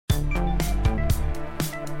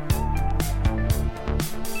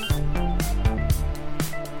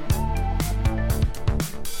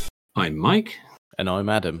I'm Mike. And I'm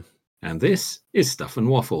Adam. And this is Stuff and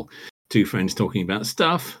Waffle. Two friends talking about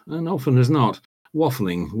stuff, and often as not,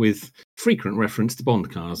 waffling with frequent reference to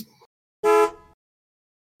Bond cars.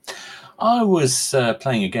 I was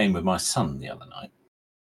playing a game with my son the other night.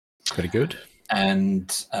 Pretty good. And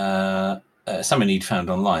something he'd found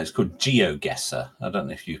online. It's called GeoGuessr. I don't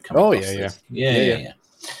know if you've come across this. Yeah.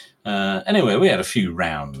 Anyway, we had a few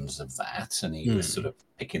rounds of that, and he was sort of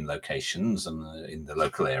picking locations and in the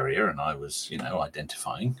local area, and I was,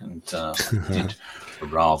 identifying, and did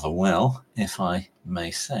rather well, if I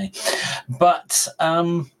may say. But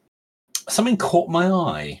something caught my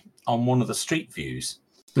eye on one of the street views.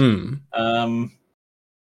 In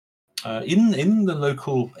the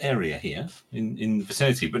local area here, in the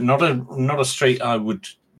vicinity, but not a street I would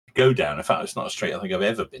go down. In fact, it's not a street I think I've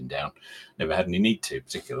ever been down. Never had any need to,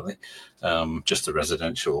 particularly. Just a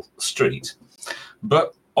residential street.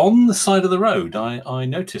 But on the side of the road, I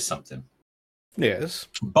noticed something. Yes.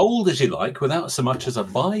 Bold as you like, without so much as a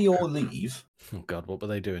by your leave. Oh, God, what were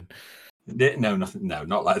they doing? No, nothing. No,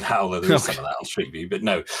 not like that, although there was some of that on Street View. But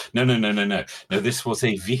no. No, this was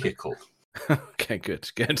a vehicle. Okay, good.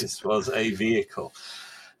 This was a vehicle.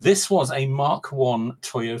 This was a Mark I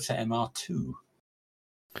Toyota MR2.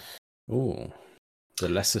 Oh, the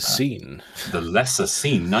lesser seen. The lesser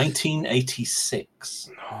seen, 1986.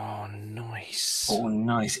 Oh, nice. Oh,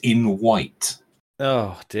 nice. In white.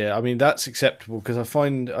 Oh, dear. I mean, that's acceptable because I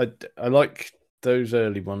find I like those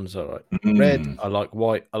early ones. I like red, I like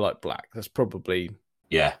white, I like black. That's probably...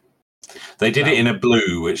 Yeah. They did it in a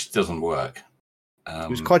blue, which doesn't work. It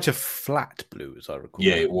was quite a flat blue, as I recall.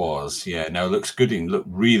 Yeah, it was. Yeah, no, it looked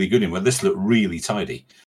really good in. Well, this looked really tidy.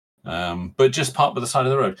 But just parked by the side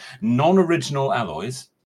of the road. Non-original alloys,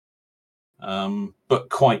 but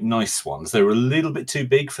quite nice ones. They were a little bit too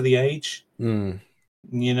big for the age.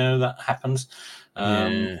 That happens.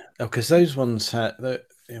 Yeah. Oh, because those ones had the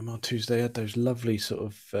MR2s. They had those lovely sort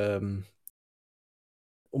of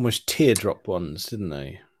almost teardrop ones, didn't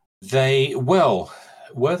they?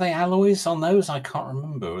 Were they alloys on those? I can't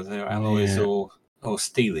remember whether they were alloys or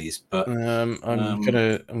steelies. But I'm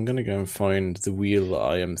gonna go and find the wheel that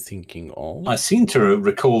I am thinking of. I seem to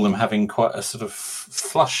recall them having quite a sort of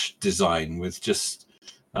flush design with just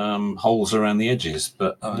holes around the edges.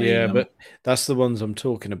 But but that's the ones I'm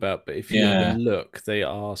talking about. But if you have a look, they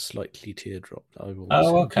are slightly teardropped. I will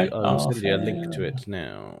send you a link to it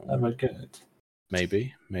now. Oh, very good.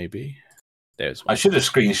 Maybe. There's one. I should have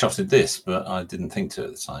screenshotted this, but I didn't think to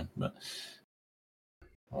at the time. But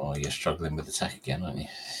you're struggling with the tech again, aren't you?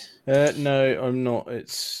 No, I'm not.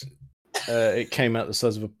 It came out the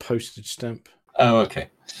size of a postage stamp. Oh,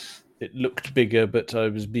 okay. It looked bigger, but I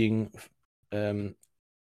was being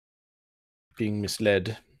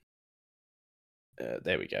misled.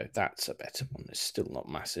 There we go. That's a better one. It's still not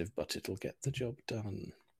massive, but it'll get the job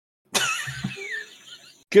done.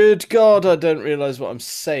 Good God, I don't realise what I'm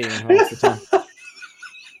saying half the time.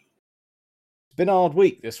 It's been a hard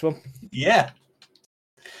week, this one. Yeah.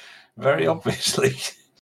 Very obviously.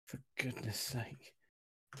 For goodness sake.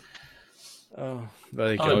 Oh,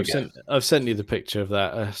 there you go. I've sent you the picture of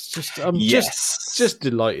that. I'm just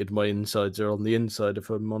delighted my insides are on the inside, if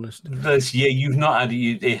I'm honest. You've not had.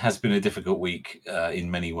 It has been a difficult week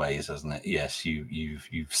in many ways, hasn't it? Yes,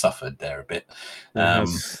 you've suffered there a bit.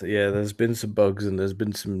 There's been some bugs and there's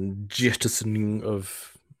been some jettisoning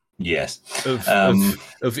of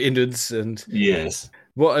of innards and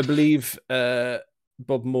what I believe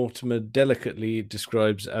Bob Mortimer delicately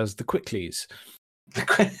describes as the quicklies.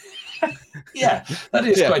 Yeah, that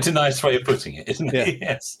is quite a nice way of putting it, isn't it?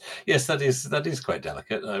 Yeah. Yes, that is quite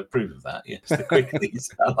delicate. I approve of that. Yes, the quicklies.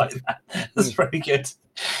 I like that. That's very good.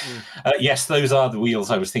 Yes, those are the wheels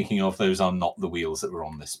I was thinking of. Those are not the wheels that were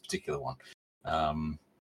on this particular one.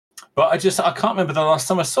 But I can't remember the last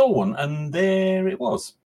time I saw one, and there it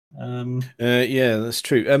was. Yeah, that's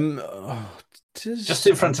true. Just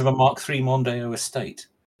in front of a Mark III Mondeo estate.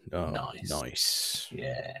 Oh, nice.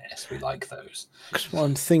 Yes, we like those. Because what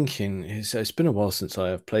I'm thinking is, it's been a while since I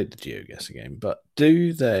have played the GeoGuessr game, but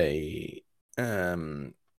do they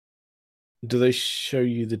show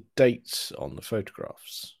you the dates on the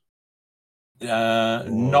photographs?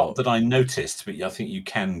 Not that I noticed, but I think you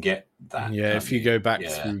can get that. Yeah, if you go back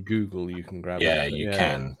through Google, you can grab it. Yeah, you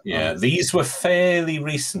can. Yeah, these were fairly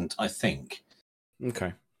recent, I think.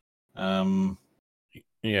 Okay.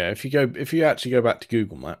 Yeah, if you actually go back to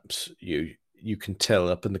Google Maps, you can tell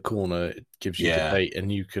up in the corner, it gives you the date,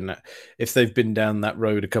 and you can, if they've been down that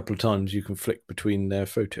road a couple of times, you can flick between their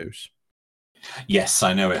photos. Yes,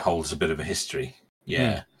 I know it holds a bit of a history.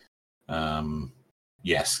 Yeah.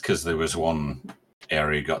 Yes, because there was one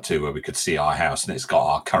area got to where we could see our house, and it's got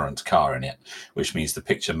our current car in it, which means the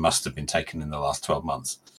picture must have been taken in the last 12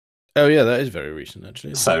 months. Oh, yeah, that is very recent,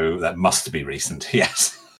 actually. So that must be recent,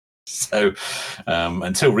 yes. So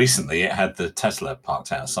until recently, it had the Tesla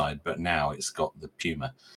parked outside, but now it's got the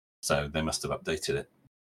Puma. So they must have updated it.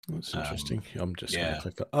 That's interesting. I'm just going to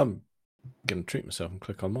click. I'm going to treat myself and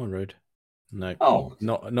click on my road. No. Oh,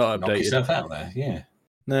 not updated. Knock yourself out there, yeah.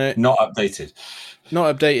 No, not updated.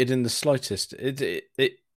 Not updated in the slightest.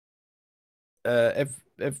 Ever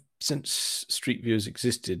since Street View has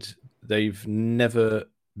existed, they've never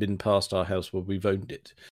been past our house where we've owned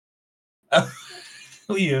it.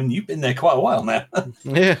 Oh, you've been there quite a while now.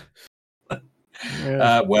 Yeah.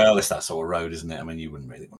 Well, it's that sort of road, isn't it? I mean, you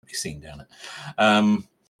wouldn't really want to be seen down it.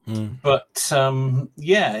 But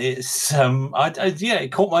yeah, it's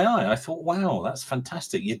it caught my eye. I thought, wow, that's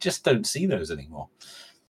fantastic. You just don't see those anymore.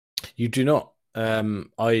 You do not. I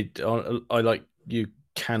like you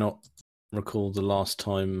cannot recall the last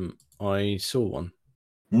time I saw one.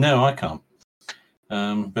 No, I can't.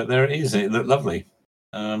 But there it is. It looked lovely,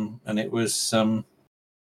 and it was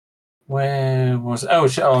where was it? Oh,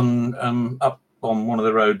 it's on up on one of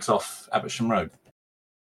the roads off Abbotsham Road.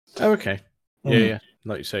 Oh, okay. Yeah,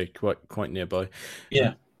 like you say, quite nearby.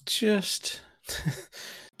 Yeah, just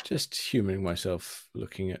humouring myself,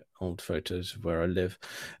 looking at old photos of where I live.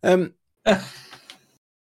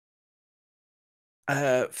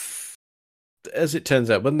 As it turns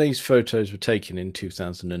out, when these photos were taken in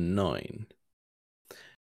 2009,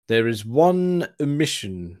 there is one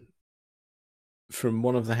omission from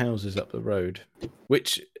one of the houses up the road,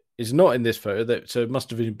 which is not in this photo, so it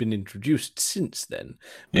must have been introduced since then,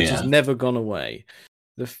 which has never gone away.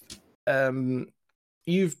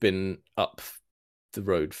 You've been up the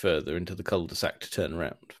road further into the cul-de-sac to turn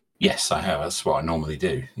around. Yes, I have. That's what I normally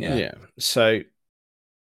do. Yeah. So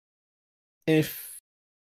if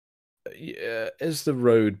as the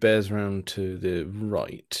road bears around to the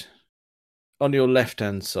right, on your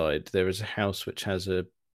left-hand side, there is a house which has a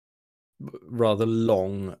rather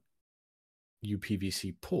long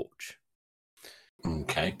UPVC porch.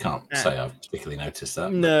 Okay, can't say I've particularly noticed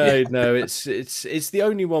that. No, it's the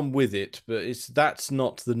only one with it, but that's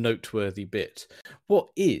not the noteworthy bit. What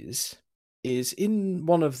is in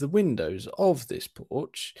one of the windows of this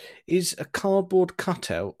porch is a cardboard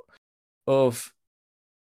cutout of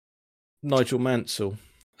Nigel Mansell.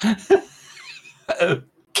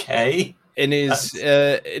 Okay. In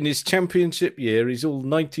his championship year, he's all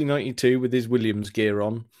 1992 with his Williams gear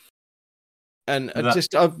on. And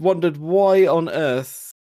I've wondered why on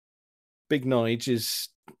earth Big Nige is.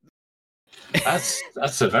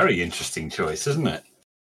 That's a very interesting choice, isn't it?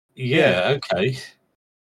 Yeah. Okay.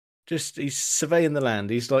 Just he's surveying the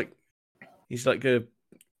land. He's like a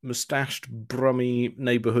mustached, brummy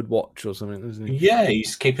neighbourhood watch or something, isn't he? Yeah,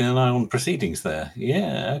 he's keeping an eye on proceedings there.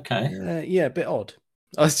 Yeah. Okay. Yeah, a bit odd.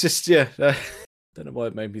 I was just don't know why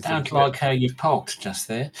it made me think. Sounds like how you've parked just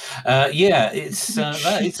there. Yeah, it's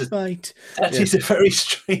that is a very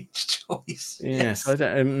strange choice. Yes, I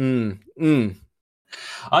don't.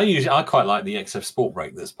 I quite like the XF Sport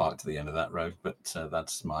Brake that's parked at the end of that road, but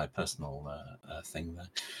that's my personal thing there.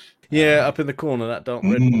 Yeah, up in the corner, that dark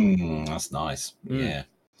red one. That's nice. Yeah.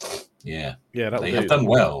 They have done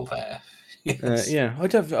well there. Yes. I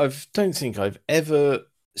don't think I've ever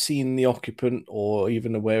seen the occupant or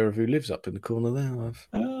even aware of who lives up in the corner there.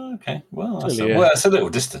 Okay. Well, that's a little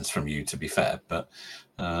distance from you, to be fair, but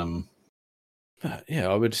I'd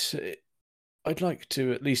like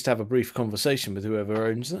to at least have a brief conversation with whoever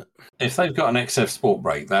owns it. If they've got an XF Sport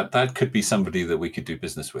Brake, that could be somebody that we could do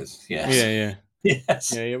business with. Yes. Yeah.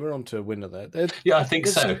 Yes. Yeah, we're on to a winner there. I think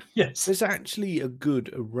so. Yes. There's actually a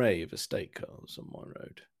good array of estate cars on my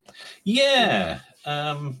road. Yeah.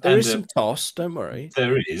 There is some toss, don't worry.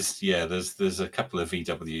 There is. Yeah, there's a couple of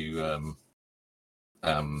VW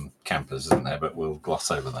campers, isn't there? But we'll gloss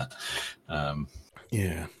over that.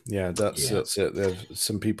 That's it. There's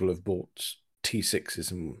some people have bought T6s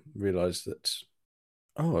and realised that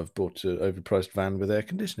I've bought an overpriced van with air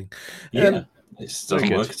conditioning. Yeah. It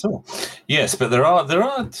doesn't work at all. Yes, but there's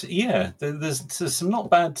some not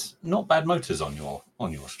bad motors on your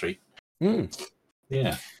street. No,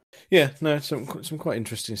 some quite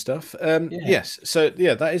interesting stuff. Yes, so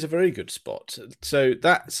that is a very good spot. So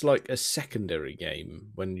that's like a secondary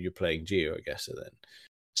game when you're playing Geo, I guess. Then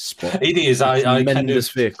spot. It is.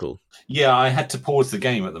 Tremendous vehicle. Yeah, I had to pause the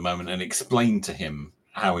game at the moment and explain to him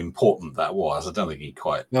how important that was. I don't think he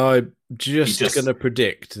quite. I'm just going to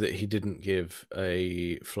predict that he didn't give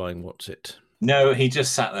a flying what's it. No, he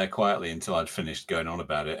just sat there quietly until I'd finished going on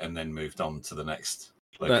about it and then moved on to the next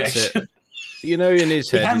location. That's it. In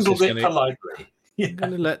his head, he handled it politely. I'm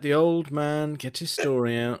going to let the old man get his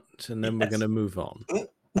story out, and then we're going to move on.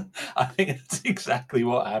 I think that's exactly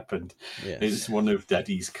what happened. Yes. It's one of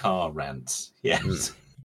Daddy's car rants. Yes.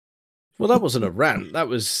 Well, that wasn't a rant. That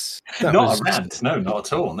was a rant. No, not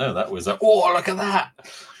at all. No, that was oh, look at that.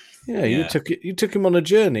 Yeah, you took him on a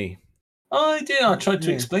journey. I did. I tried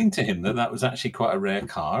to explain to him that was actually quite a rare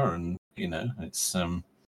car, and it's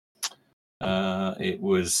it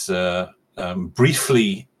was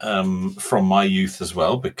briefly from my youth as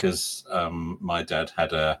well, because my dad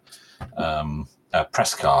had a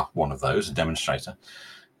press car, one of those, a demonstrator.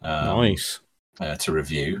 Nice. To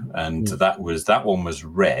review, and that one was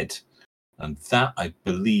red, and that I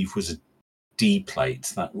believe was a D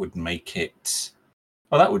plate. That would make it.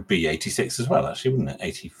 Well, that would be 86 as well, actually, wouldn't it?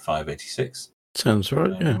 85, 86. Sounds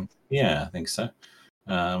right. Yeah, I think so.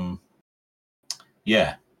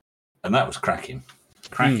 Yeah, and that was cracking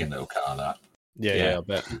little car. That. Yeah, I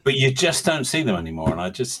bet. But you just don't see them anymore, and I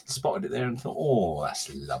just spotted it there and thought, oh,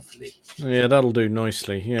 that's lovely. Yeah, that'll do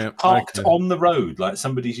nicely. Yeah, parked on the road like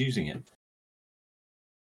somebody's using it.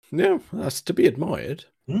 Yeah, that's to be admired.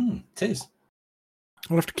 It is.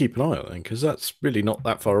 I'll have to keep an eye on it, because that's really not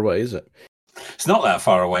that far away, is it? It's not that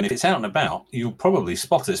far away, and if it's out and about, you'll probably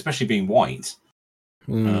spot it, especially being white.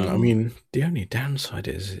 I mean, the only downside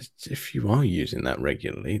is if you are using that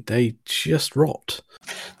regularly, they just rot.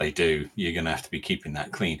 They do. You're going to have to be keeping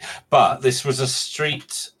that clean. But this was a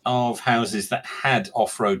street of houses that had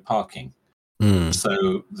off-road parking.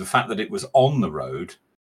 So the fact that it was on the road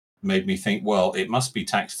made me think, well, it must be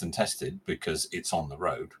taxed and tested because it's on the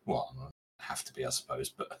road. Well, have to be, I suppose,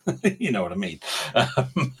 but you know what I mean.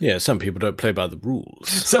 Yeah, some people don't play by the rules.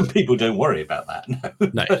 Some people don't worry about that.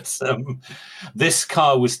 No. But, this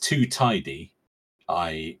car was too tidy,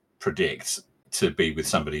 I predict, to be with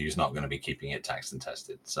somebody who's not going to be keeping it taxed and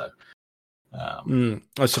tested. So,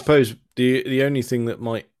 I suppose the only thing that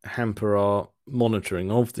might hamper our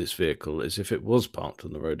monitoring of this vehicle is if it was parked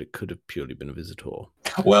on the road, it could have purely been a visitor.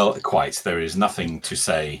 Well, quite. There is nothing to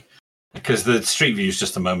say. Because the street view is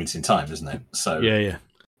just a moment in time, isn't it? So yeah.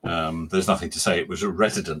 There's nothing to say it was a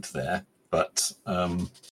resident there, but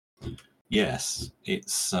yes,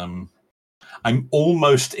 it's. I'm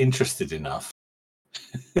almost interested enough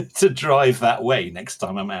to drive that way next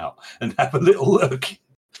time I'm out and have a little look.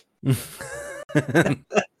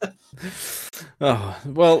 Oh,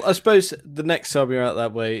 well, I suppose the next time you're out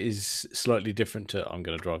that way is slightly different to I'm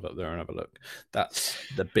going to drive up there and have a look. That's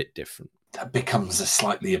a bit different. That becomes a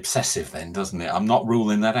slightly obsessive then, doesn't it? I'm not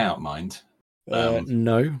ruling that out, mind.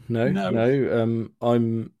 No.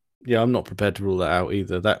 I'm not prepared to rule that out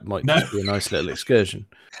either. That might just be a nice little excursion.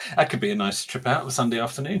 That could be a nice trip out a Sunday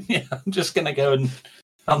afternoon. Yeah, I'm just going to go and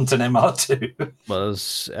hunt an MR2. Well,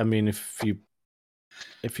 I mean, if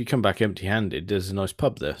you come back empty-handed, there's a nice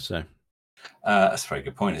pub there. So that's a very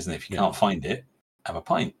good point, isn't it? If you can't find it, have a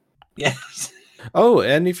pint. Yes. Oh,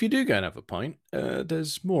 and if you do go and have a pint,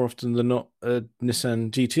 there's more often than not a Nissan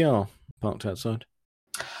GTR parked outside.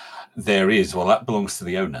 There is. Well, that belongs to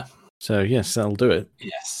the owner. So, yes, that'll do it.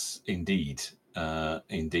 Yes, indeed.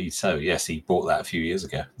 Indeed so. Yes, he bought that a few years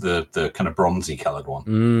ago. The kind of bronzy coloured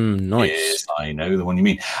one. Nice. Yes, I know the one you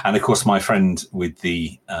mean. And, of course, my friend with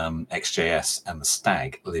the XJS and the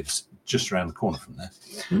Stag lives just around the corner from there.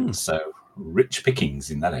 So... rich pickings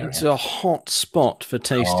in that area. It's a hot spot for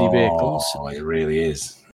tasty vehicles. Oh, it really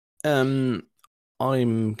is. I'm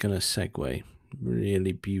going to segue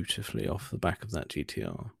really beautifully off the back of that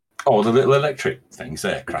GTR. Oh, the little electric things,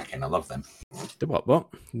 they're cracking. I love them. The what?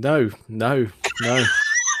 No. No.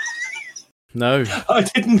 I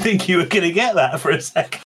didn't think you were going to get that for a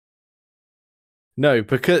second. No,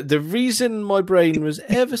 because the reason my brain was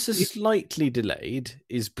ever so slightly delayed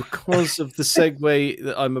is because of the segue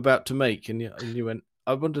that I'm about to make. And you went,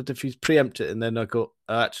 I wondered if he's preempted, and then I got,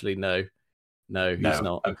 actually, no, he's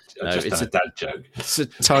not. It's a dad joke. It's a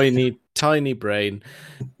tiny, tiny brain.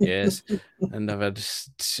 Yes. And I've had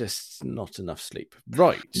just not enough sleep.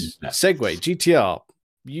 Right. No. Segue, GTR.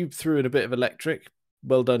 You threw in a bit of electric.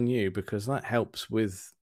 Well done, you, because that helps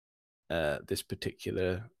with this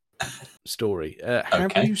particular story.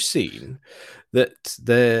 Have you seen that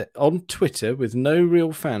they're on Twitter with no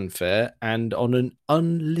real fanfare and on an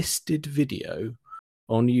unlisted video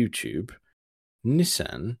on YouTube,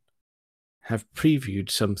 Nissan have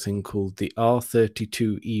previewed something called the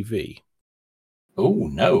R32 EV? Oh,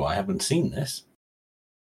 no, I haven't seen this.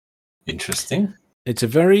 Interesting. It's a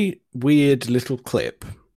very weird little clip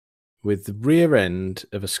with the rear end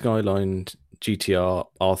of a Skyline GTR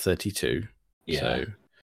R32. Yeah. So,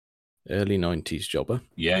 early 90s jobber.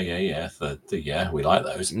 Yeah. Yeah, we like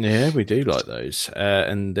those. Yeah, we do like those.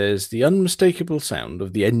 And there's the unmistakable sound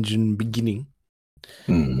of the engine beginning.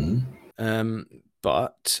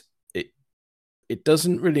 But it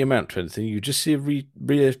doesn't really amount to anything. You just see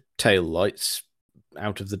rear tail lights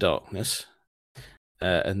out of the darkness,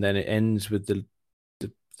 and then it ends with the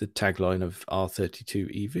tagline of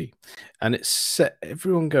R32 EV, and it set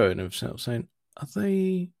everyone going of saying, are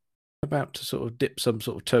they about to sort of dip some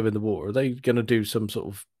sort of toe in the water? Are they going to do some sort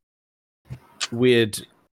of weird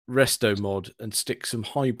resto mod and stick some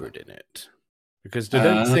hybrid in it? Because they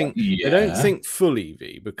don't think full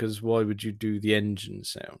EV, because why would you do the engine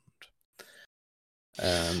sound?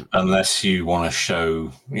 Unless you want to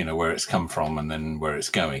show, where it's come from and then where it's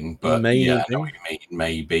going. But maybe. Yeah, I know what you mean.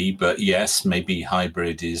 Maybe, but yes, maybe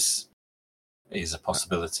hybrid is a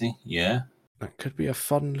possibility. Yeah, that could be a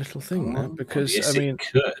fun little thing. Because yes, it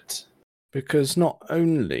could. Because not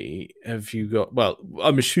only have you got, well,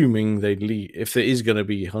 I'm assuming they'd leave, if there is going to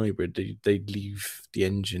be hybrid, they'd leave the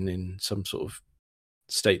engine in some sort of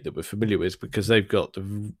state that we're familiar with, because they've got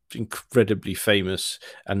the incredibly famous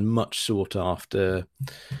and much sought after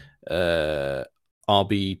RB26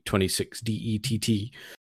 DETT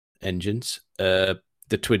engines, the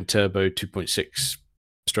twin turbo 2.6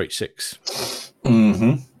 straight 6.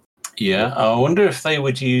 Mm-hmm. Yeah, I wonder if they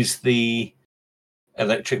would use the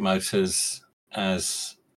electric motors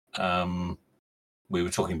as we were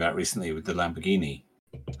talking about recently with the Lamborghini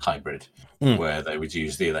hybrid, where they would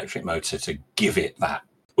use the electric motor to give it that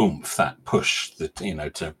oomph, that push, that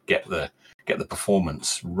to get the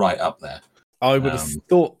performance right up there. I would have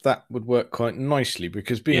thought that would work quite nicely,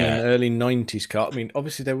 because being an early 90s car, I mean,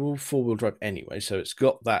 obviously they were all four-wheel drive anyway, so it's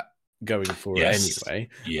got that going for it anyway.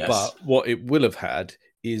 Yes. But what it will have had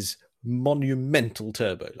is monumental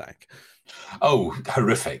turbo lag. Oh,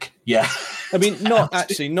 horrific! Yeah, I mean, not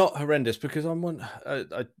horrendous, because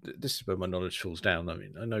this is where my knowledge falls down. I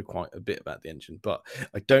mean, I know quite a bit about the engine, but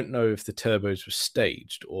I don't know if the turbos were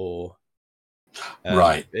staged or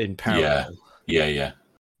in parallel. Yeah.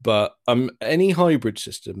 But any hybrid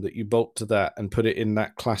system that you bolt to that and put it in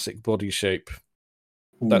that classic body shape,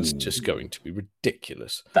 that's just going to be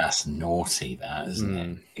ridiculous. That's naughty, that, isn't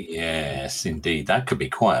it? Yes, indeed. That could be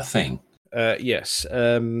quite a thing. Yes.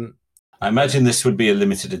 I imagine this would be a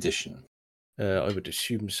limited edition. I would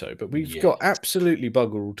assume so. But we've got absolutely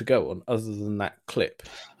bugger all to go on other than that clip.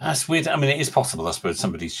 That's weird. I mean, it is possible, I suppose,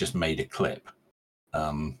 somebody's just made a clip.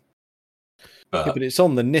 But it's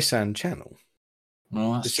on the Nissan channel.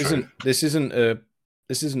 Well, that's true. This isn't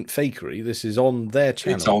fakery. This is on their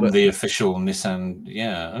channel. It's on the official Nissan.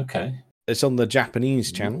 Yeah, okay. It's on the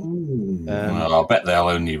Japanese channel. Well, I bet they'll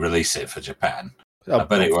only release it for Japan. I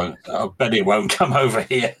bet it won't come over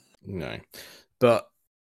here. No, but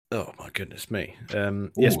oh my goodness me!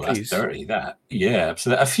 Yes, please. That's dirty. That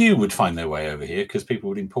so a few would find their way over here because people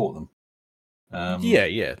would import them.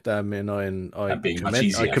 Yeah. I mean, I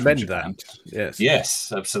commend that.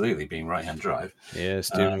 Yes, absolutely. Being right-hand drive. Yeah,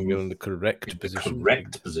 steering wheel in the correct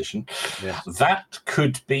position. Yes. That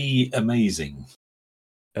could be amazing.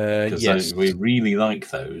 Yes, we really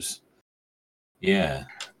like those. Yeah.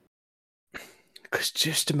 Because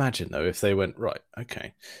just imagine, though, if they went, right,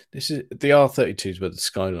 okay, this is the R32s where the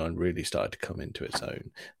Skyline really started to come into its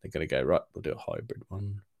own. They're going to go, right, we'll do a hybrid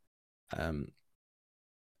one. And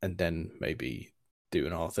then maybe do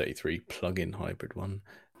an R33 plug-in hybrid one.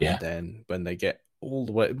 Yeah. And then when they get all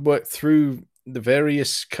the way, work through the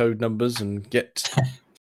various code numbers and get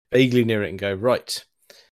vaguely near it and go, right,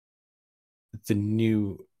 the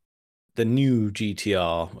new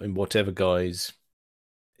GTR in whatever guise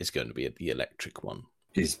is going to be the electric one.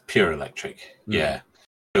 Is pure electric. Yeah.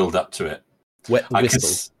 Build up to it. Wet the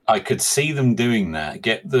whistle. I could see them doing that.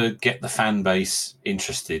 Get the fan base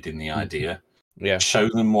interested in the idea. Yeah. Show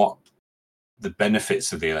them what the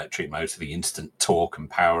benefits of the electric motor, the instant torque and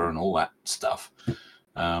power and all that stuff.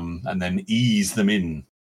 And then ease them in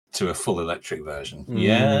to a full electric version.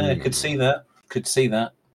 Yeah, I could see that.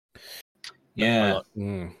 Yeah.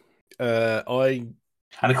 And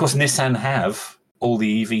of course Nissan have all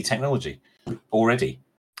the EV technology already.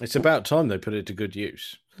 It's about time they put it to good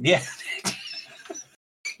use. Yeah.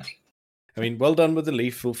 I mean, well done with the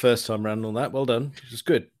Leaf first time round on that. Well done. It's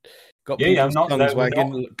good. Got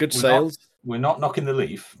good sales. We're not knocking the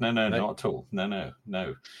Leaf. No, not at all. No.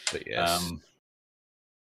 But yes.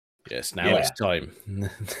 Yes, now it's time.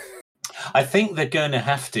 I think they're going to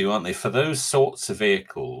have to, aren't they, for those sorts of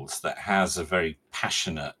vehicles that has a very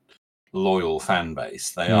passionate, loyal fan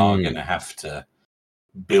base, they are going to have to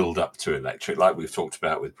build up to electric, like we've talked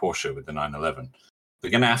about with Porsche with the 911.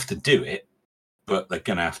 They're going to have to do it, but they're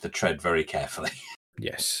going to have to tread very carefully.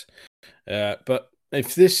 Yes. But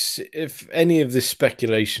if any of this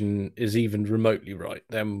speculation is even remotely right,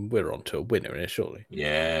 then we're on to a winner here, surely.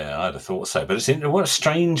 Yeah, I'd have thought so. But what a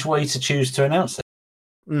strange way to choose to announce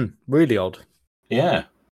it. Really odd. Yeah.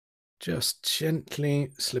 Just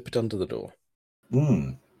gently slip it under the door.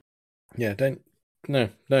 Yeah, no,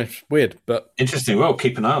 it's weird, but interesting. Well,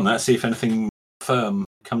 keep an eye on that. See if anything firm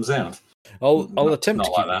comes out. I'll attempt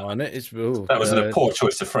to keep an eye on it. That was a poor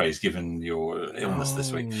choice of phrase given your illness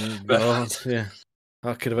this week. God, yeah,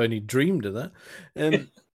 I could have only dreamed of that.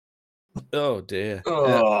 Oh dear.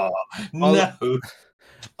 No.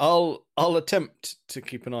 I'll attempt to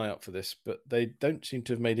keep an eye out for this, but they don't seem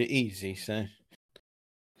to have made it easy. So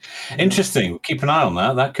interesting. Keep an eye on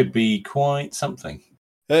that. That could be quite something.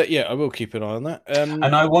 Yeah, I will keep an eye on that.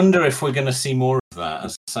 And I wonder if we're going to see more of that,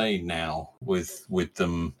 as I say now, with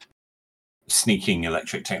them sneaking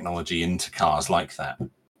electric technology into cars like that,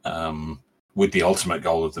 with the ultimate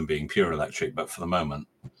goal of them being pure electric. But for the moment,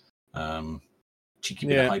 cheeky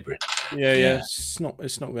bit of hybrid. Yeah. It's not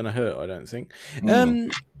going to hurt, I don't think.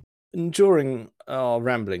 And during our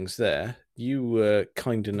ramblings there, you were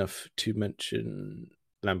kind enough to mention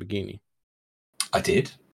Lamborghini. I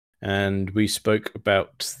did. And we spoke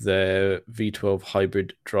about their V12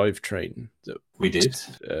 hybrid drivetrain that we did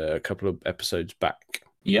a couple of episodes back.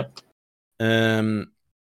 Yep.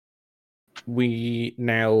 We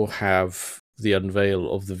now have the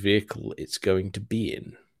unveil of the vehicle it's going to be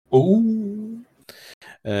in. Ooh.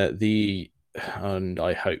 And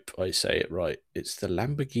I hope I say it right. It's the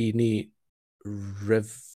Lamborghini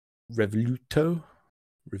Revoluto,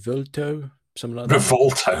 something like that.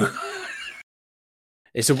 Revolto.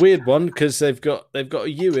 It's a weird one because they've got a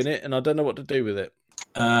U in it, and I don't know what to do with it.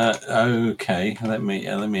 Okay, let me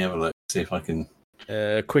have a look. See if I can.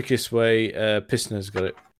 Quickest way. Piston's got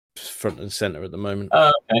it front and center at the moment.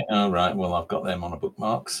 Okay, all right. Well, I've got them on a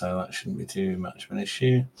bookmark, so that shouldn't be too much of an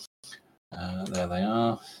issue. There they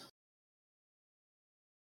are.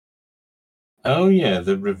 Oh yeah, I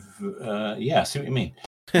see what you mean.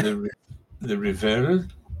 The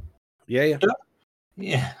Reverl. Yeah.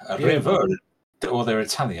 Reverl. Or they're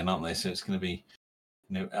Italian, aren't they? So it's going to be,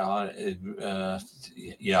 I've got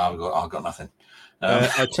nothing.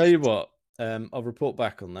 I'll tell you what. I'll report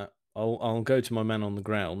back on that. I'll go to my man on the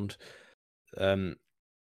ground, and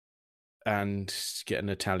get an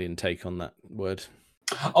Italian take on that word.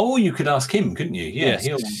 Oh, you could ask him, couldn't you? Yeah.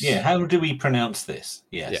 Yes. How do we pronounce this?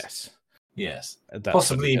 Yes.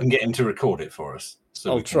 Possibly even get him to record it for us.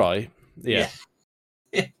 So I'll try. Yeah.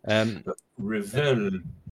 Reverl.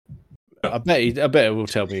 I bet it will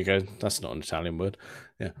tell me. You go, that's not an Italian word.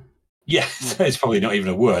 Yeah. Yeah, it's probably not even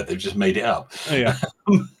a word. They've just made it up. Oh, yeah.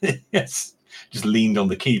 Yes. Just leaned on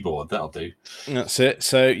the keyboard. That'll do. That's it.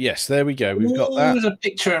 So, yes, there we go. We've got that. There's a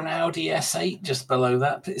picture of an Audi S8 just below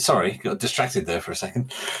that. Sorry, got distracted there for a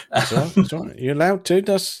second. That's all right. You're allowed to.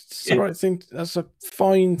 That's the right thing. That's a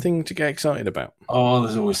fine thing to get excited about. Oh,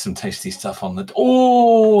 there's always some tasty stuff on the...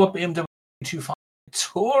 Oh, a BMW 25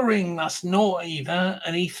 Touring. That's naughty. That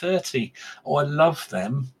an E30. Oh, I love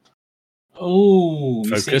them. Oh,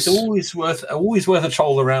 you see, it's always worth a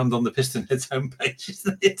troll around on the Piston Heads homepage,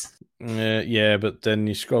 isn't it? Yeah, but then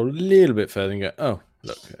you scroll a little bit further and go, oh,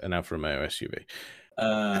 look, an Alfa Romeo SUV.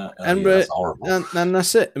 That's horrible. And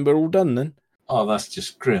that's it, and we're all done then. Oh, that's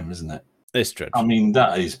just grim, isn't it? It's dreadful. I mean,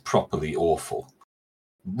 that is properly awful.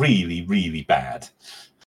 Really, really bad.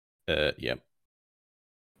 Yeah.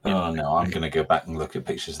 Oh no, I'm going to go back and look at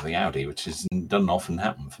pictures of the Audi, which doesn't often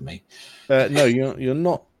happen for me. No, you're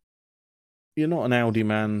not. You're not an Audi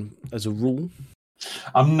man as a rule.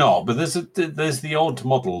 I'm not, but there's the odd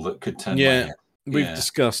model that could turn. Yeah, we've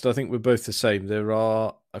discussed. I think we're both the same. There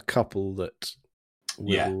are a couple that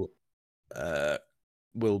will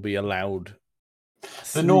be allowed.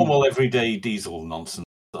 The normal everyday diesel nonsense,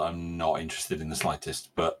 I'm not interested in the slightest.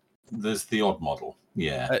 But there's the odd model.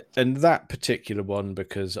 Yeah, and that particular one,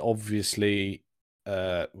 because obviously.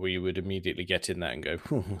 We would immediately get in that and go,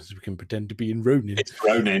 so we can pretend to be in Ronin. It's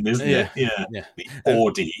Ronin, isn't it? Yeah. The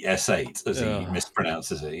Audi S8, as he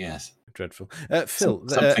mispronounces it, yes. Dreadful. Phil,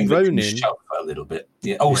 something Ronin... that can shove a little bit.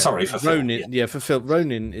 Yeah. Oh, sorry, for Ronin. Phil. For Phil.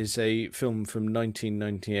 Ronin is a film from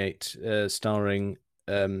 1998 starring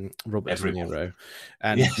Robert De Niro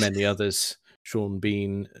and many others. Sean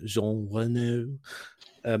Bean, Jean Reno...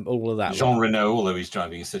 all of that. Jean Reno, although he's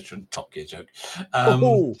driving a Citroen. Top Gear joke.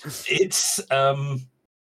 It's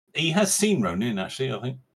he has seen Ronin, actually, I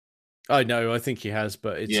think. I know, I think he has,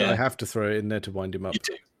 but I have to throw it in there to wind him up.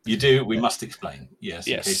 You do. We must explain. Yes,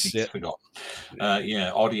 in case he's forgotten.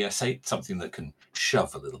 Audi S8, something that can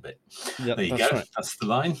shove a little bit. Yep, there you go. Right. That's the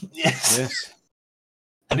line. Yes.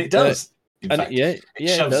 And it does. In fact, it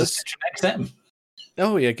shoves a Citroen XM.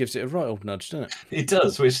 Oh, yeah, it gives it a right old nudge, doesn't it? It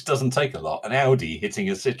does, which doesn't take a lot. An Audi hitting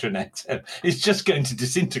a Citroen XM is just going to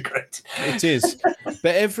disintegrate. It is.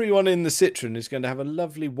 But everyone in the Citroen is going to have a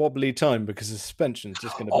lovely wobbly time because the suspension's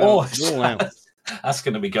just going to bounce it all out. That's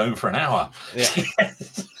going to be going for an hour. Yeah.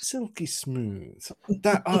 Silky smooth.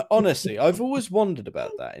 That honestly, I've always wondered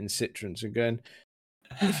about that in Citroens and going,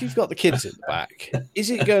 if you've got the kids in the back, is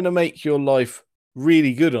it going to make your life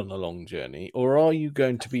really good on a long journey, or are you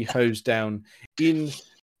going to be hosed down in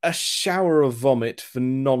a shower of vomit for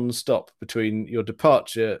non-stop between your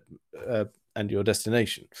departure and your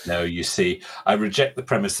destination? No, you see, I reject the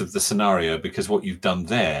premise of the scenario because what you've done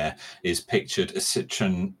there is pictured a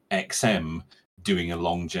Citroen XM doing a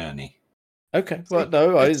long journey. Okay, well,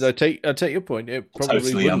 no, I take your point. It probably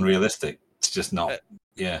totally unrealistic. It's just not.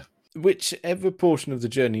 Yeah. Whichever portion of the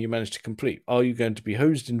journey you manage to complete, are you going to be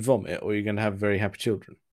hosed in vomit, or are you going to have very happy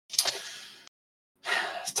children?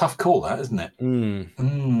 It's a tough call, that, isn't it?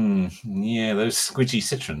 Yeah, those squidgy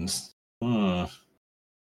Citroens.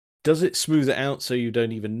 Does it smooth it out so you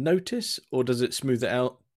don't even notice, or does it smooth it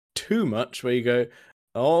out too much where you go,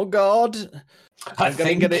 oh God, I'm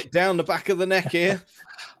going to get it down the back of the neck here?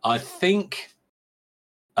 I think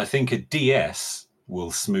a DS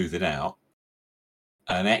will smooth it out.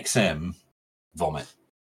 An XM, vomit.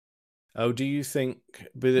 Oh, do you think,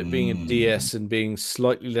 with it being a DS and being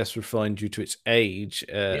slightly less refined due to its age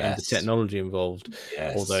and the technology involved,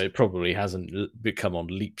 although it probably hasn't become on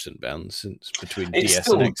leaps and bounds since between it's DS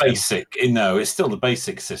still and XM. Basic. No, it's still the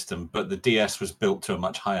basic system, but the DS was built to a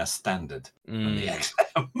much higher standard than the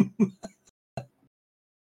XM.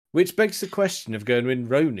 Which begs the question of going in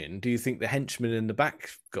Ronin, do you think the henchmen in the back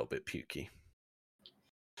got a bit pukey?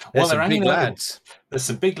 Well, they're big lads. There's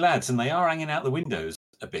some big lads, and they are hanging out the windows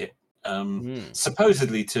a bit,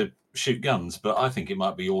 supposedly to shoot guns, but I think it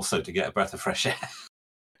might be also to get a breath of fresh air.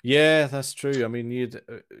 Yeah, that's true. I mean,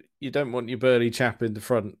 you don't want your burly chap in the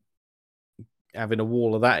front having a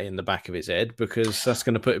wall of that in the back of his head, because that's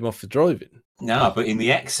going to put him off for driving. No, but in the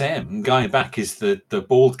XM, guy back is the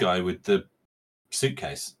bald guy with the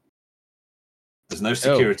suitcase. There's no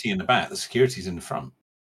security in the back. The security's in the front.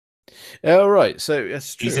 Oh, right. So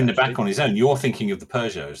that's true. He's in the back on his own. You're thinking of the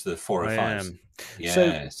Peugeots, the 405s. I am.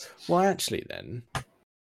 Yes. So, well, actually, then,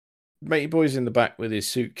 Matey Boy's in the back with his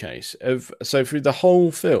suitcase. So through the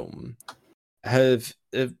whole film, have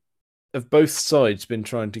both sides been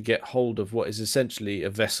trying to get hold of what is essentially a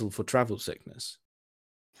vessel for travel sickness?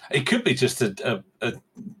 It could be just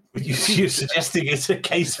you're suggesting it's a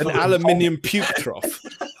case for an aluminium puke trough.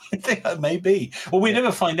 I think that may be. Well, we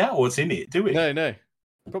never find out what's in it, do we? No.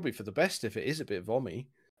 Probably for the best if it is a bit vommy.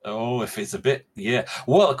 Oh, if it's a bit, yeah.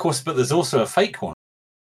 Well, of course, but there's also a fake one.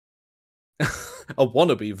 A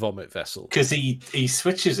wannabe vomit vessel. Because he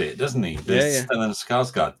switches it, doesn't he? The Stellan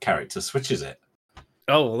Skarsgård character switches it.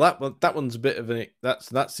 Oh, well, that one's a bit of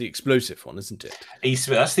that's the explosive one, isn't it?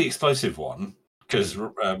 That's the explosive one, because De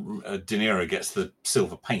Niro gets the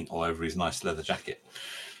silver paint all over his nice leather jacket.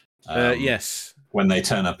 Yes. When they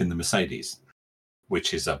turn up in the Mercedes,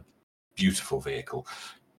 which is a beautiful vehicle.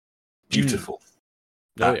 Beautiful.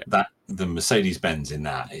 That the Mercedes-Benz in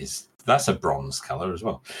that's a bronze colour as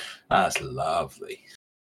well. That's lovely.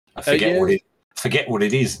 I forget what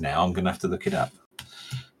it is now. I'm going to have to look it up.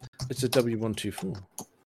 It's a W124.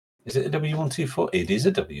 Is it a W124? It is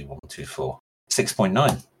a W124.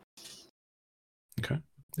 6.9. Okay.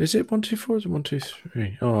 Is it 124 or is it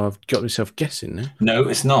 123? Oh, I've got myself guessing now. No,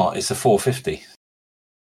 it's not. It's a 450.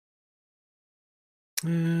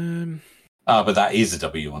 But that is a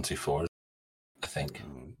W124, I think.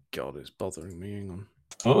 Oh, God, it's bothering me. Hang on.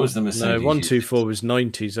 What was the Mercedes? No, 124 was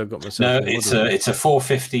 90s. I've got myself. No, it's a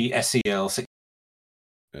 450 SEL.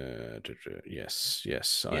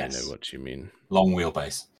 Yes, I know what you mean. Long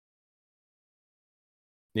wheelbase.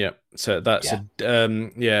 Yeah, so that's so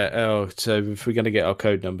if we're going to get our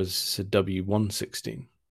code numbers, it's a W116.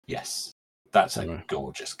 Yes, that's a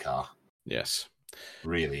gorgeous car. Yes,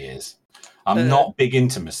 really is. I'm not big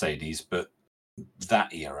into Mercedes, but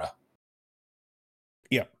that era,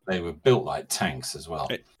 they were built like tanks as well.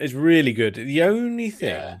 It's really good. The only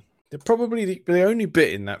thing, probably the only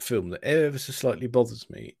bit in that film that ever so slightly bothers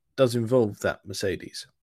me does involve that Mercedes.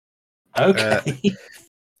 Okay.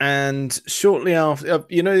 And shortly after,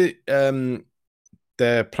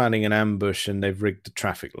 they're planning an ambush and they've rigged the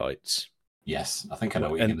traffic lights. Yes, I think I know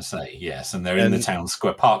what you're going to say. Yes, and they're in the town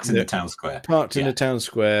square, parked in the town square. Parked in the town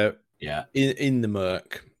square. Yeah. In the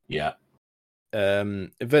murk. Yeah.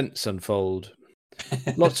 Events unfold.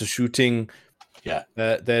 Lots of shooting. Yeah.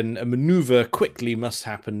 Then a maneuver quickly must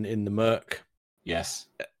happen in the murk. Yes.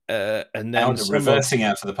 And then reversing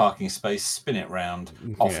out of the parking space, spin it round,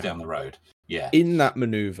 off down the road. Yeah. In that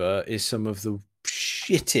maneuver is some of the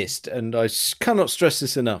shittest, and I cannot stress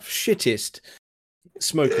this enough, shittest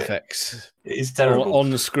smoke effects. It is terrible on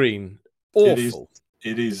the screen. Awful.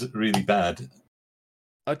 It is really bad.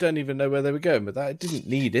 I don't even know where they were going with that. I didn't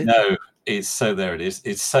need it. No, there it is.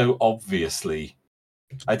 It's so obviously.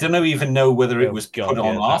 I don't even know whether it was put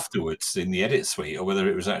on afterwards in the edit suite or whether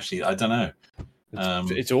it was actually. I don't know.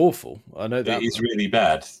 It's awful. I know that. It is really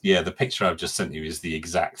bad. Yeah, the picture I've just sent you is the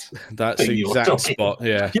exact. That's the exact spot.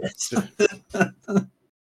 Yeah. Yes.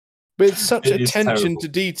 With such attention to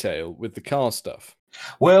detail with the car stuff.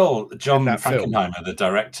 Well, John Frankenheimer, the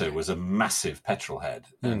director, was a massive petrol head,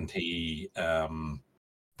 and he did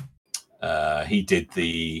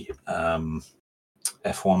the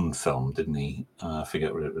F1 film, didn't he? I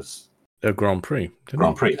forget what it was. A Grand Prix.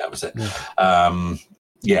 Grand Prix, that was it.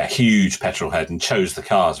 Yeah. Huge petrol head, and chose the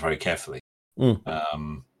cars very carefully.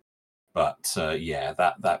 That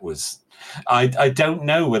was. I don't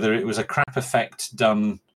know whether it was a crap effect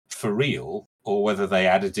done for real or whether they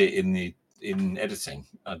added it in editing.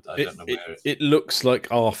 I don't know where it looks like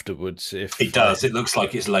afterwards. If it does, it looks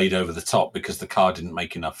like it's laid over the top because the car didn't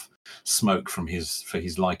make enough smoke for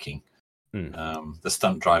his liking. The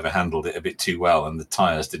stunt driver handled it a bit too well, and the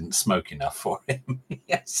tires didn't smoke enough for him.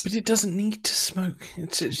 Yes, but it doesn't need to smoke.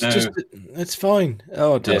 It's fine.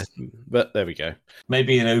 Oh dear, but there we go.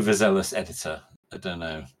 Maybe an overzealous editor. I don't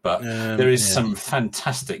know, but there is some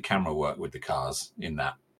fantastic camera work with the cars in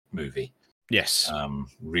that movie. Yes.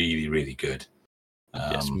 Really, really good.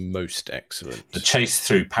 Yes, most excellent. The chase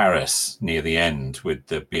through Paris near the end with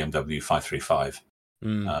the BMW 535.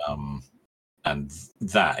 And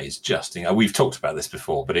that is just... we've talked about this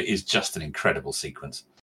before, but it is just an incredible sequence.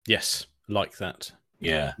 Yes, like that.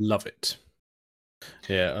 Yeah. Love it.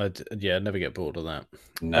 Yeah, never get bored of that.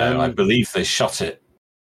 No, I believe they shot it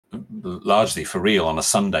largely for real on a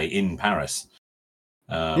Sunday in Paris.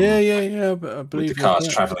 But I believe with the cars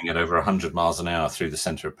travelling at over 100 miles an hour through the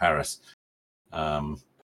centre of Paris. For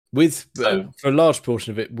a large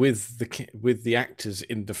portion of it, with the actors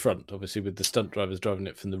in the front, obviously with the stunt drivers driving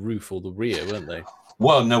it from the roof or the rear, weren't they?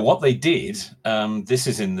 Well, no, what they did, this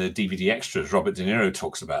is in the DVD extras, Robert De Niro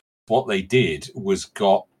talks about. What they did was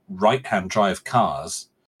got right-hand drive cars.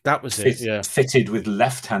 That was fitted with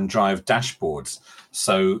left-hand drive dashboards.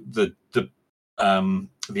 So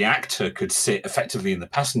the actor could sit effectively in the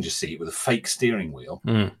passenger seat with a fake steering wheel,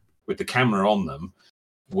 with the camera on them,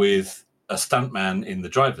 with a stuntman in the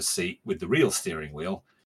driver's seat with the real steering wheel,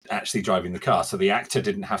 actually driving the car. So the actor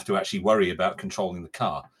didn't have to actually worry about controlling the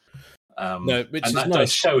car. That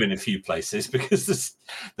does show in a few places because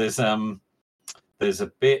there's a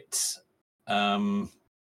bit, I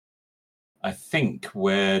think,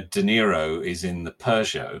 where De Niro is in the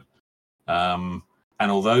Peugeot. And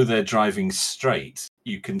although they're driving straight,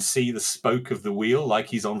 you can see the spoke of the wheel like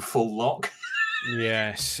he's on full lock.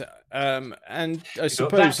 Yes. And I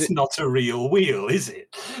suppose that's not a real wheel, is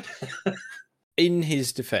it? In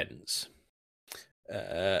his defense,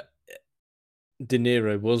 De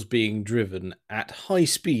Niro was being driven at high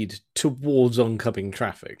speed towards oncoming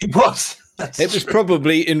traffic. It was. It was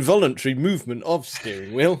probably involuntary movement of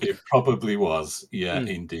steering wheel. It probably was. Yeah,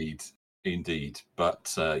 indeed.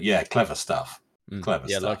 But clever stuff. Clever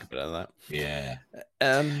stuff. I like a bit of that. Yeah.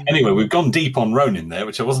 Anyway, we've gone deep on Ronin there,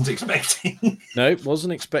 which I wasn't expecting. No,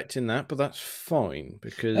 wasn't expecting that, but that's fine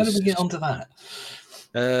because. How did we get onto that?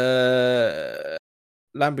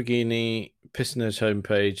 Lamborghini, Pistoners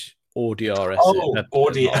homepage, Audi RS.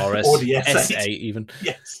 Audi S8 even.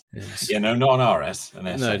 Yes. Yeah, no, not an RS. An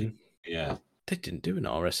S8. No. Yeah. They didn't do an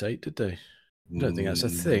RS8, did they? I don't think that's a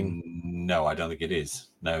thing. No, I don't think it is.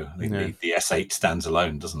 No, I think the S8 stands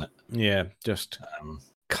alone, doesn't it? Yeah, just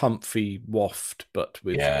comfy waft, but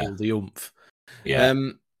with all the oomph. Yeah.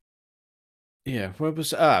 Where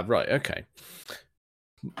was... right, okay.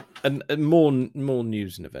 And more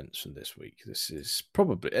news and events from this week. This is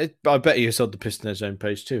probably... I bet you saw the Pistoners own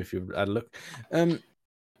page too, if you had a look.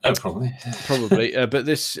 Probably. Probably. But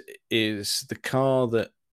this is the car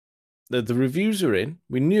that... The reviews are in.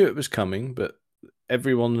 We knew it was coming, but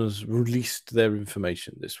everyone has released their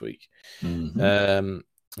information this week. And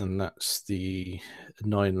that's the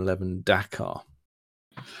 911 Dakar.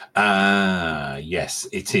 Yes,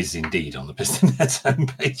 it is indeed on the Pistoners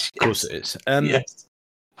homepage. Yes. Of course it is. Yes.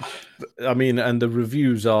 I mean, and the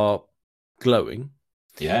reviews are glowing.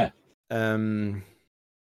 Yeah. And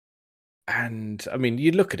I mean,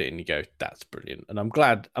 you look at it and you go, "That's brilliant," and I'm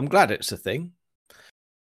glad it's a thing.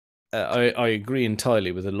 I agree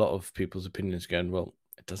entirely with a lot of people's opinions. Going, well,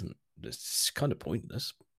 it doesn't. It's kind of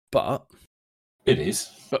pointless, but it is.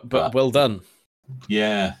 But well done.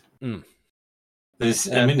 Yeah. it's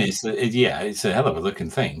a hell of a looking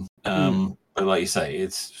thing. But like you say,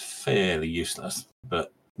 it's fairly useless.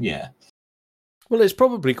 But yeah. Well, it's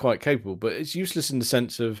probably quite capable, but it's useless in the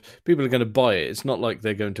sense of people are going to buy it. It's not like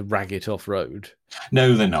they're going to rag it off road.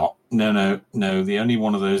 No, they're not. No. The only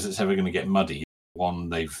one of those that's ever going to get muddy is the one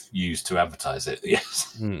they've used to advertise it.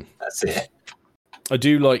 Yes, that's it. I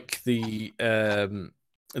do like the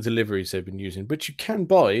liveries they've been using, which you can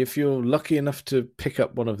buy if you're lucky enough to pick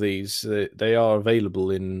up one of these. They are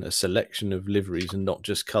available in a selection of liveries and not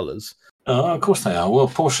just colours. Oh, of course they are. Well,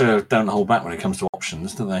 Porsche don't hold back when it comes to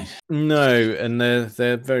options, do they? No, and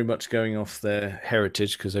they're very much going off their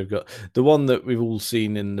heritage because they've got the one that we've all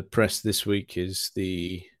seen in the press this week is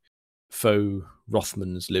the faux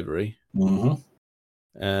Rothmans livery.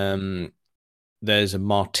 Mm-hmm. There's a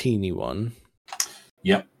Martini one.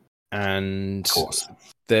 Yep. And of course.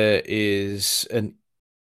 There is an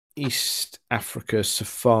East Africa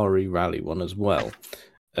Safari Rally one as well.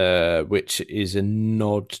 Which is a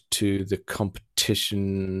nod to the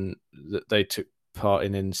competition that they took part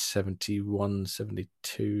in 71,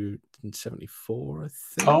 72, and 74, I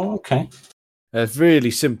think. Oh, okay. A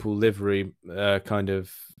really simple livery, kind of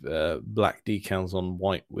black decals on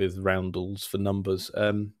white with roundels for numbers.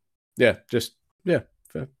 Fair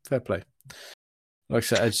play. Like I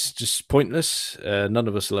said, it's just pointless. None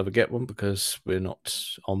of us will ever get one because we're not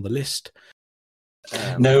on the list.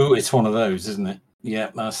 No, it's one of those, isn't it?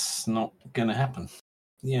 Yeah, that's not going to happen.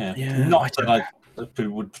 Yeah. Not that I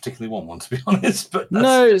would particularly want one, to be honest. But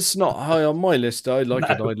no, it's not high on my list. I like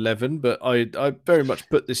an i11, but I very much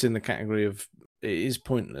put this in the category of it is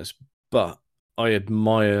pointless, but I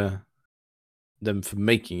admire them for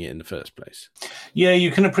making it in the first place. Yeah,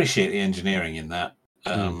 you can appreciate the engineering in that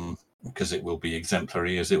because it will be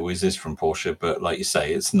exemplary, as it always is from Porsche. But like you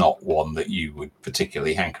say, it's not one that you would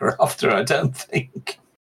particularly hanker after, I don't think.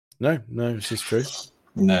 No, this is true.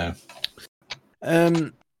 No.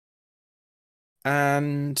 And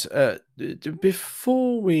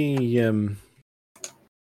before we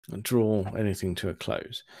draw anything to a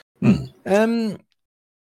close, I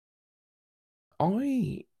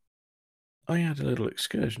had a little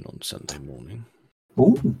excursion on Sunday morning.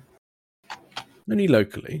 Ooh. Only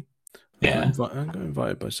locally. Yeah. I got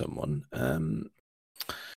invited by someone.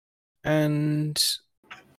 And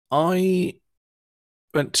I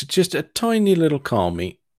went to just a tiny little car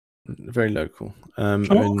meet, very local.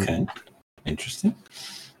 Okay. Interesting.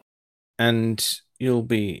 And you'll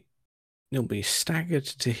be staggered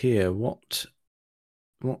to hear what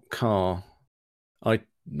car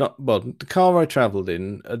the car I travelled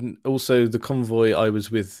in, and also the convoy I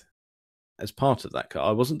was with as part of that car.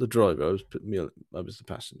 I wasn't the driver; I was the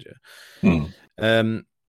passenger.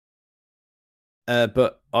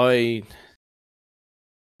 But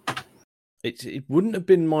it wouldn't have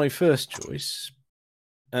been my first choice,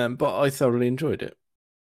 but I thoroughly enjoyed it.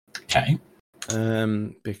 Okay.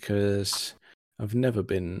 Because I've never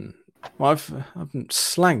been. Well, I haven't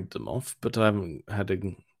slagged them off, but I haven't had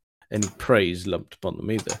any praise lumped upon them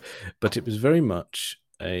either. But it was very much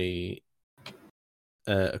a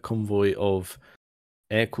convoy of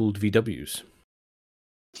air-cooled VWs.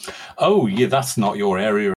 Oh, yeah, that's not your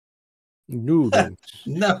area. No.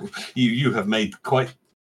 No, you have made quite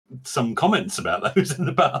some comments about those in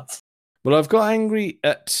the past. Well, I've got angry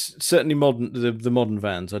at certainly the modern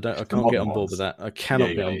vans. I can't get on board with that. I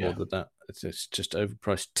cannot get on board with that. It's just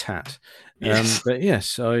overpriced tat. Yes. But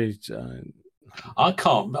yes, I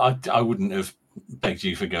can't. I wouldn't have begged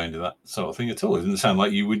you for going to that sort of thing at all. It didn't sound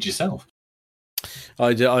like you would yourself.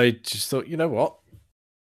 I just thought, you know what?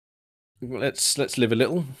 Let's live a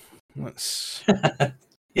little.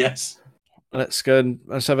 Yes. Let's go and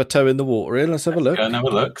let's have a toe in the water here. Let's have a look. Go and have a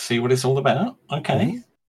look. See what it's all about. Okay.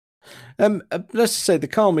 Let's say the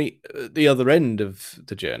car meet at the other end of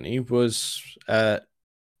the journey was a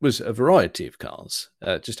variety of cars.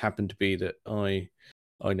 It just happened to be that I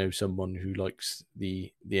know someone who likes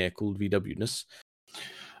the air-cooled VW-ness.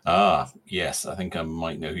 Ah, yes. I think I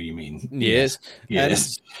might know who you mean. Yes.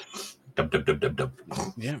 Dub.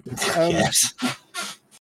 Yeah. Yes.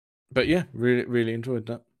 But yeah, really, really enjoyed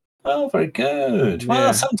that. Oh, very good. Yeah.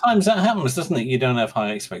 Well, sometimes that happens, doesn't it? You don't have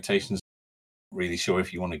high expectations. Really sure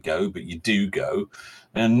if you want to go, but you do go,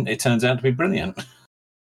 and it turns out to be brilliant.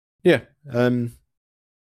 Yeah.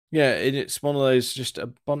 It's one of those, just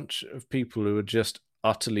a bunch of people who are just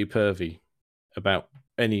utterly pervy about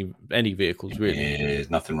any vehicles, really.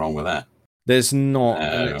 There's nothing wrong with that. There's not, no.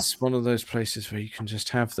 And it's one of those places where you can just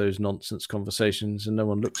have those nonsense conversations and no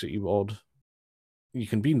one looks at you odd. You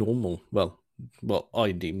can be normal. Well,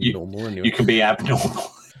 I deem normal anyway. You can be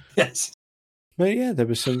abnormal. Yes. But yeah, there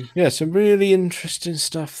was some really interesting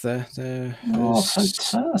stuff there.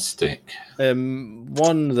 Fantastic.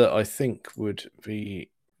 One that I think would be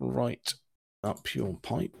right up your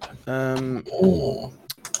pipe.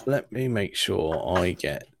 Let me make sure I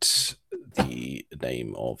get the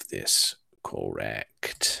name of this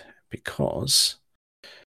correct, because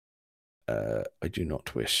I do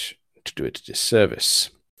not wish to do it a disservice.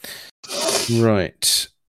 Right.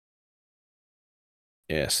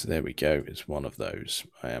 Yes, there we go. It's one of those.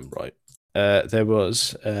 I am right. There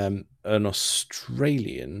was an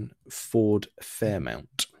Australian Ford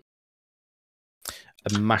Fairmount,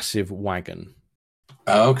 a massive wagon.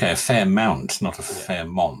 Oh, okay, a Fairmount, not a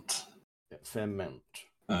Fairmont. Fairmount.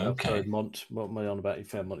 Okay. Sorry, Mont. What am I on about?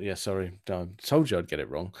 Fairmont. Yeah, sorry. I told you I'd get it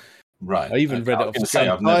wrong. Right. I even read it off. I've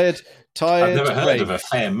never heard of a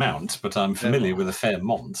Fairmount, but I'm familiar with a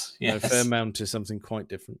Fairmont. Yes. No, Fairmount is something quite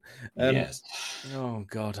different. Yes. Oh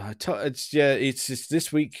God, it's just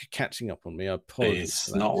this week catching up on me. I apologize.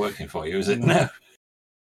 It's not working for you, is it? No.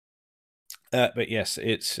 But yes,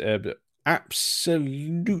 it's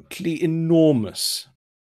absolutely enormous.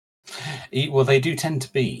 Well, they do tend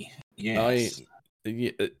to be. Yes.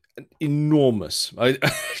 Enormous. I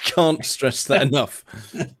can't stress that enough.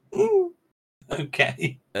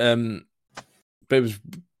 Okay. But it was a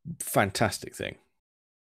fantastic thing.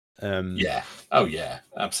 Yeah. Oh, yeah.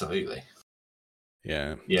 Absolutely.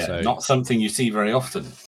 Yeah. Yeah. So, not something you see very often.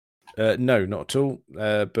 No, not at all.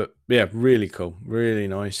 But yeah, really cool. Really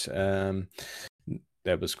nice. There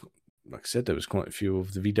was, like I said, there was quite a few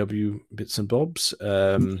of the VW bits and bobs.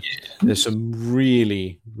 There's some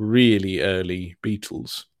really, really early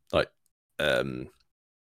Beatles, like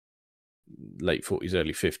late 40s,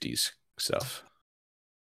 early 50s stuff.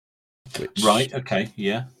 Right. Okay.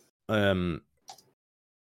 Yeah.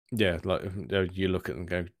 Yeah, like you look at it and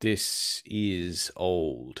go, "This is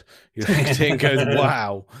old." You look at it and go,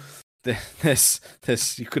 "Wow."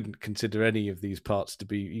 There's you couldn't consider any of these parts to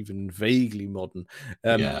be even vaguely modern,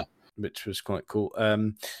 which was quite cool.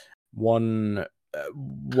 One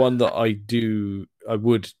that I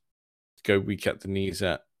would go weak at the knees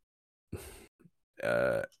at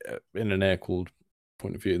in an air-cooled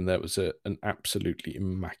point of view, and that was an absolutely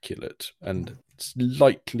immaculate and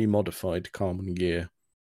slightly modified carbon gear.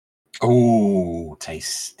 Oh,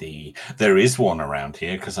 tasty! There is one around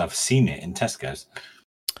here because I've seen it in Tesco's.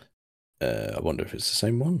 I wonder if it's the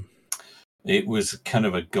same one. It was kind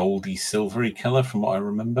of a goldy, silvery color, from what I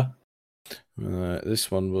remember. This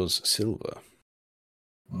one was silver.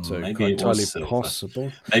 So maybe it entirely was silver.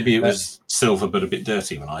 Possible. Maybe it was silver, but a bit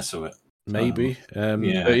dirty when I saw it. Maybe.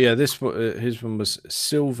 Yeah. But yeah, his one was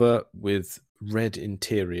silver with red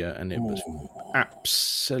interior, and it was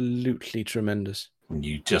absolutely tremendous.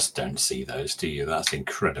 You just don't see those, do you? That's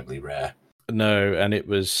incredibly rare. No, and it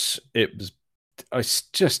was. I was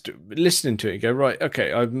just listening to it and go, right,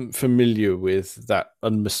 okay, I'm familiar with that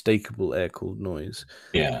unmistakable air-cooled noise.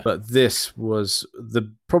 Yeah. But this was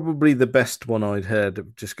probably the best one I'd heard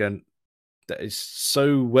of, just going, that is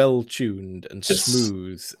so well tuned and just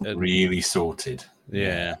smooth. And really sorted.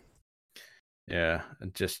 Yeah.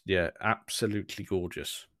 And just, absolutely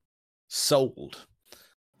gorgeous. Sold.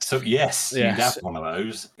 So, yes. You'd have one of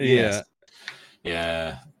those. Yes.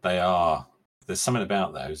 Yeah, they are. There's something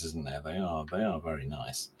about those, isn't there? They are very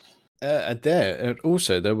nice. And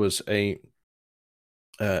also there was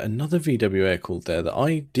another VW air-cooled there that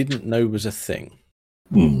I didn't know was a thing.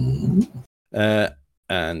 Mm.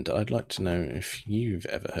 And I'd like to know if you've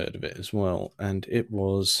ever heard of it as well. And it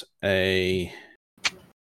was a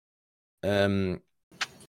Type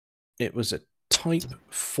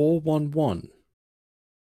 411.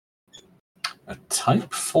 A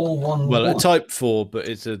Type 411? Well, a Type 4, but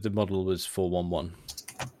the model was 411.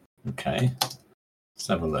 Okay. Let's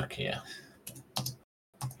have a look here.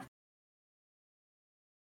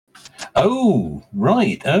 Oh,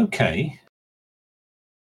 right. Okay.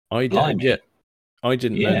 I didn't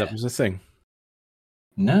know that was a thing.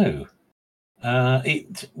 No. Because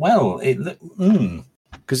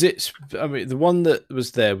the one that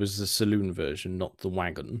was there was the saloon version, not the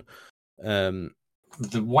wagon.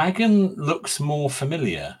 The wagon looks more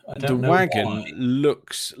familiar. I don't know why. The wagon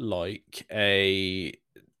looks like a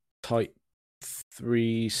Type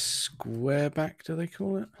 3 squareback, do they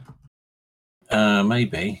call it?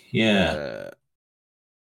 Maybe, yeah.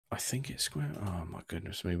 I think it's square. Oh my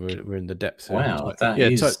goodness me, we're in the depth. Wow,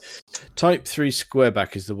 Type 3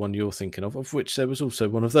 squareback is the one you're thinking of which there was also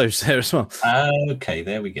one of those there as well. Okay,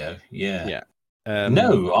 there we go. Yeah. Yeah.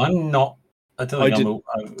 No, I'm not. I don't think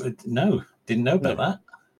didn't know about that.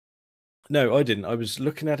 No, I didn't. I was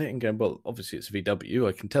looking at it and going, well, obviously it's VW.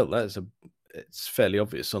 I can tell that it's fairly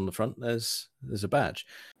obvious on the front. There's a badge,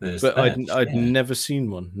 There's but badge, I'd never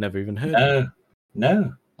seen one, never even heard.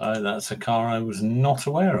 No, that's a car I was not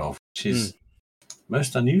aware of, which is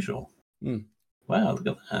most unusual. Wow, look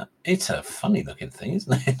at that! It's a funny looking thing,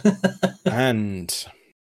 isn't it?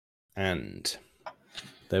 and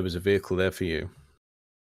there was a vehicle there for you.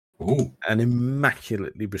 Ooh. An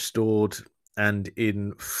immaculately restored and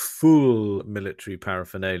in full military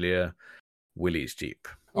paraphernalia Willys Jeep.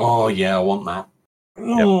 Oh yeah, I want that.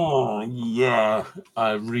 Yep. Oh yeah,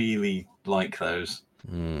 I really like those.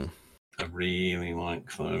 I really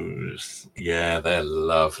like those. Yeah, they're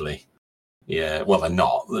lovely. Yeah, well, they're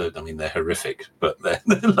not. I mean, they're horrific, but they're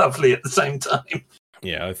lovely at the same time.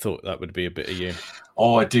 Yeah, I thought that would be a bit of you.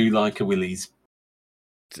 Oh, I do like a Willys.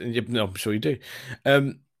 No, I'm sure you do.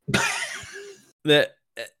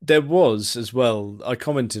 There was as well. I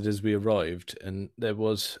commented as we arrived, and there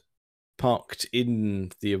was parked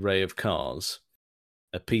in the array of cars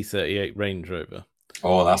a P38 Range Rover.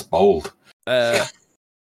 Oh, that's bold.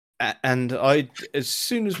 And as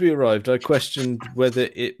soon as we arrived, I questioned whether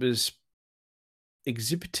it was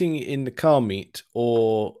exhibiting in the car meet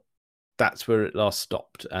or that's where it last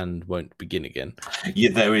stopped and won't begin again.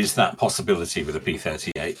 Yeah, there is that possibility with a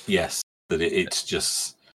P38. Yes, that it's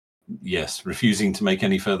just refusing to make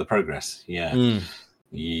any further progress. Yeah,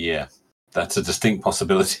 yeah, that's a distinct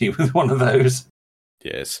possibility with one of those.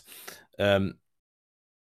 Yes,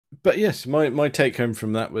 but yes, my take home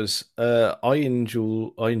from that was I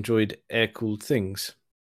enjoyed air-cooled things.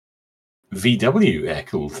 VW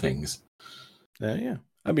air-cooled things. Yeah.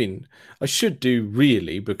 I mean, I should do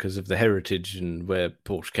really because of the heritage and where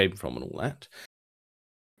Porsche came from and all that.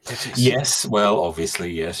 Yes, well,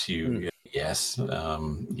 obviously, yes, yes.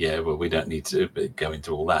 Well, we don't need to go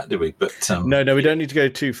into all that, do we? But no, we don't need to go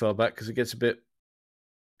too far back because it gets a bit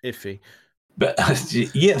iffy. But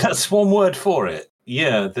yeah, that's one word for it.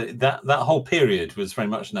 Yeah, that whole period was very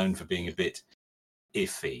much known for being a bit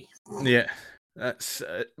iffy. Yeah. That's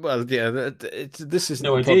this isn't a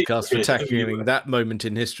podcast for tackling that moment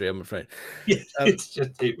in history, I'm afraid. Yes,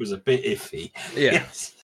 it was a bit iffy. Yeah,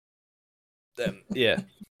 yes. Yeah.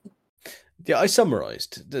 I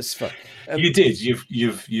summarised. That's fine. You did.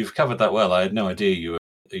 You've covered that well. I had no idea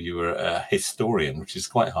you were a historian, which is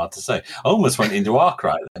quite hard to say. I almost went into arc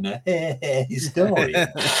right then. Historian.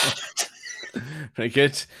 Very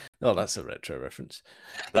good. Oh, that's a retro reference.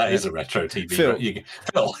 That is a retro TV. Phil,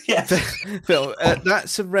 yes. Phil,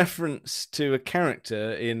 that's a reference to a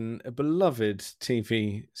character in a beloved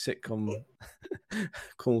TV sitcom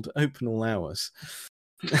called Open All Hours.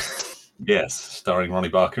 Yes, starring Ronnie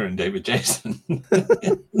Barker and David Jason.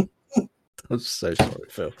 I'm so sorry,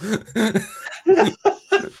 Phil.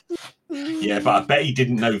 Yeah, but I bet he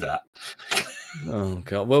didn't know that. Oh,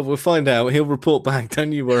 God. Well, we'll find out. He'll report back.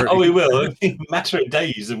 Don't you worry. Oh, he will. In a matter of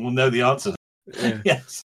days, and we'll know the answer. Yeah.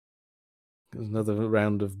 Yes. There's another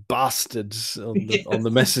round of bastards on the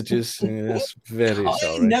messages. Yes, very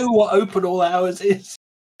sorry. I know what Open All Hours is. ...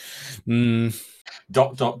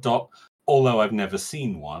 Although I've never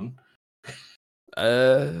seen one.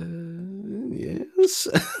 Yes.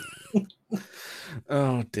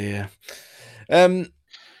 Oh, dear.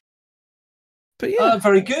 But yeah,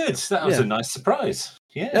 very good. That was a nice surprise.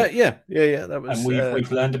 Yeah. That was. And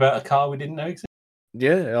we've learned about a car we didn't know existed.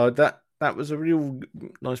 Yeah, that was a real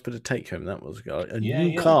nice bit of take home. That was a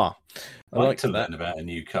new car. I like to learn about a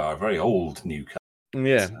new car, a very old new car.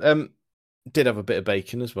 Yeah. Did have a bit of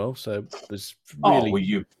bacon as well, so it was really. Oh, well,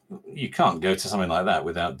 you can't go to something like that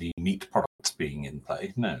without the meat products being in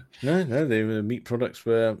play. No, the meat products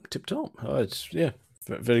were tip top. Oh, it's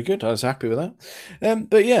very good. I was happy with that.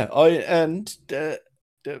 But yeah,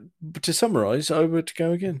 to summarise, I would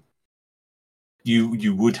go again.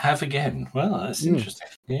 You would have again. Well, that's interesting.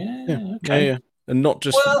 Yeah. Okay. Yeah. And not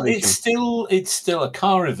just. Well, it's still a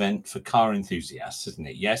car event for car enthusiasts, isn't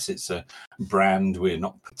it? Yes, it's a brand we're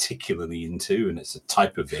not particularly into, and it's a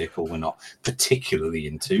type of vehicle we're not particularly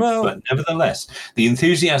into. Well, but nevertheless, the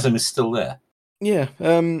enthusiasm is still there. Yeah.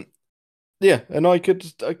 Yeah, and I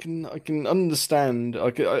can understand.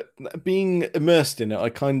 Being immersed in it, I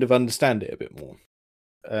kind of understand it a bit more.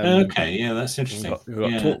 Okay, yeah, that's interesting. We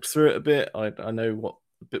got talked through it a bit. I know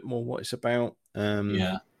a bit more what it's about.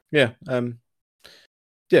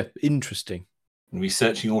 Yeah, interesting. Are we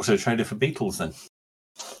searching Auto Trader for Beetles then?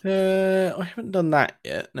 I haven't done that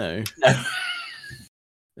yet. No.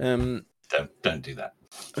 Don't do that.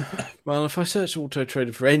 Well, if I search Auto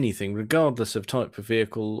Trader for anything, regardless of type of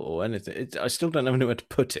vehicle or anything, I still don't know anywhere to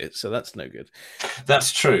put it, so that's no good.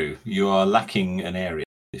 That's true. You are lacking an area.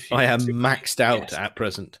 I am maxed out at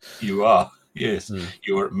present. You are. Yes,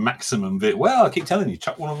 you're at maximum. Well, I keep telling you,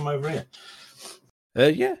 chuck one of them over here.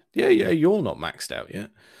 Yeah. You're not maxed out yet.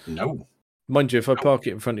 No. Mind you, if I park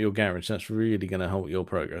it in front of your garage, that's really going to halt your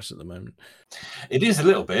progress at the moment. It is a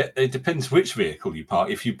little bit. It depends which vehicle you park.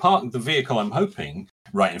 If you park the vehicle I'm hoping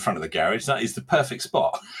right in front of the garage, that is the perfect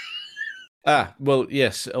spot. Well,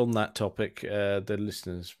 yes, on that topic, the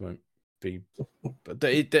listeners won't be...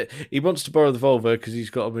 He wants to borrow the Volvo because he's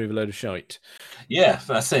got to move a load of shite. Yeah,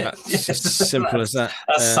 that's it. That's as simple as that.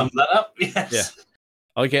 That's summed that up, yes. Yeah.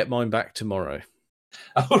 I get mine back tomorrow.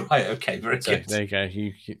 Oh, right, okay, very good. There you go.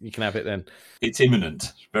 You can have it then. It's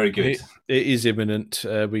imminent. Very good. It is imminent.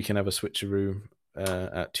 We can have a switcheroo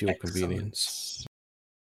at your convenience.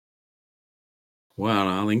 Well,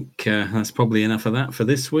 I think that's probably enough of that for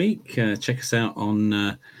this week. Check us out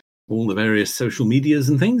on all the various social medias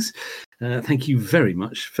and things. Thank you very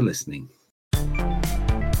much for listening.